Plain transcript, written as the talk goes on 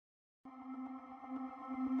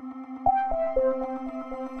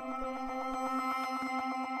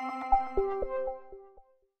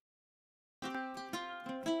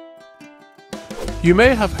You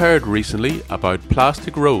may have heard recently about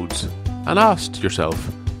plastic roads and asked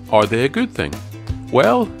yourself, are they a good thing?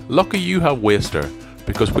 Well, lucky you have Waster,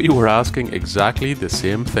 because we were asking exactly the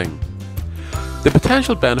same thing. The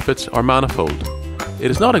potential benefits are manifold.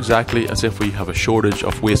 It is not exactly as if we have a shortage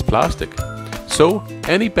of waste plastic, so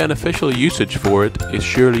any beneficial usage for it is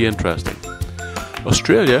surely interesting.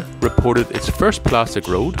 Australia reported its first plastic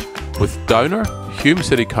road with Downer, Hume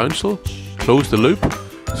City Council, Close the Loop,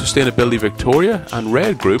 Sustainability Victoria and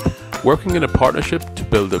Red Group working in a partnership to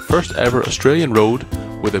build the first ever Australian road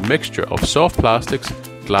with a mixture of soft plastics,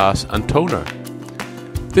 glass and toner.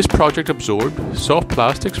 This project absorbed soft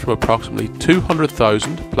plastics from approximately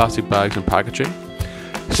 200,000 plastic bags and packaging,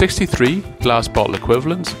 63 glass bottle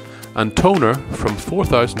equivalents and toner from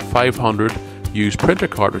 4,500 used printer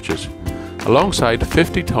cartridges, alongside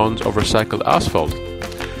 50 tonnes of recycled asphalt.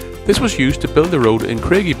 This was used to build the road in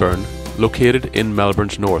Craigieburn, located in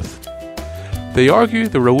Melbourne's north. They argue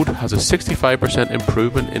the road has a 65%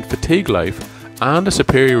 improvement in fatigue life and a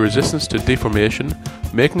superior resistance to deformation,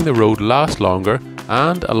 making the road last longer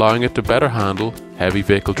and allowing it to better handle heavy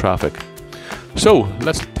vehicle traffic. So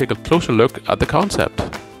let's take a closer look at the concept.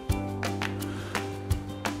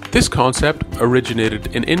 This concept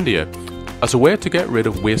originated in India as a way to get rid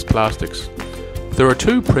of waste plastics. There are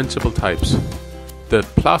two principal types: the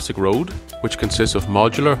plastic road, which consists of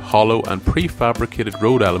modular, hollow and prefabricated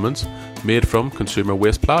road elements made from consumer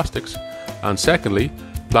waste plastics, and secondly,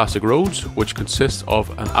 plastic roads, which consists of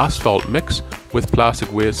an asphalt mix with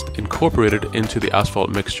plastic waste incorporated into the asphalt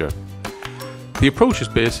mixture. The approach is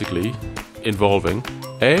basically involving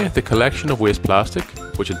A. the collection of waste plastic,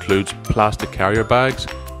 which includes plastic carrier bags,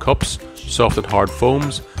 cups, soft and hard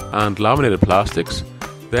foams and laminated plastics,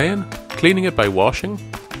 then cleaning it by washing,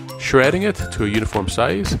 shredding it to a uniform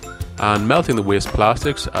size and melting the waste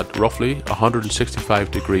plastics at roughly 165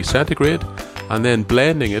 degrees centigrade, and then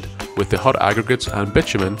blending it with the hot aggregates and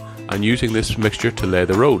bitumen and using this mixture to lay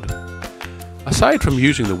the road. Aside from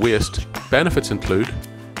using the waste, benefits include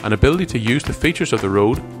an ability to use the features of the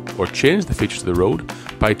road or change the features of the road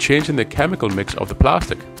by changing the chemical mix of the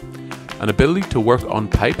plastic, an ability to work on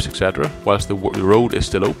pipes etc. whilst the road is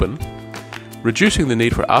still open, reducing the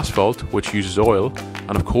need for asphalt, which uses oil,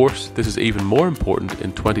 and of course this is even more important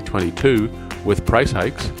in 2022 with price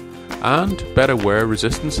hikes, and better wear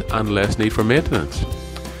resistance and less need for maintenance.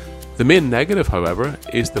 The main negative, however,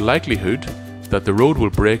 is the likelihood that the road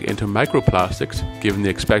will break into microplastics given the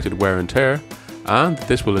expected wear and tear, and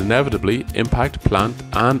this will inevitably impact plant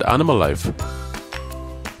and animal life.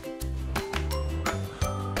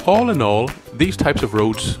 All in all, these types of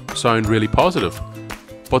roads sound really positive,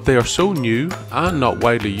 but they are so new and not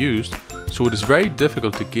widely used, so it is very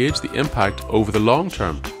difficult to gauge the impact over the long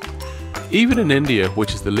term. Even in India,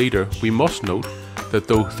 which is the leader, we must note that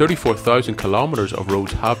though 34,000 kilometres of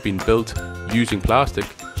roads have been built using plastic,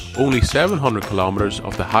 only 700 kilometres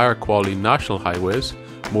of the higher quality national highways,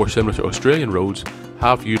 more similar to Australian roads,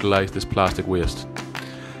 have utilised this plastic waste.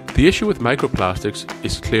 The issue with microplastics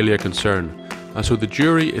is clearly a concern, and so the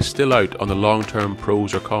jury is still out on the long-term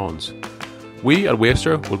pros or cons. We at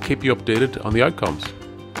Waster will keep you updated on the outcomes.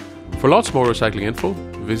 For lots more recycling info,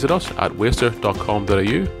 visit us at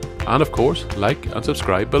waster.com.au and of course like and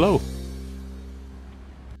subscribe below.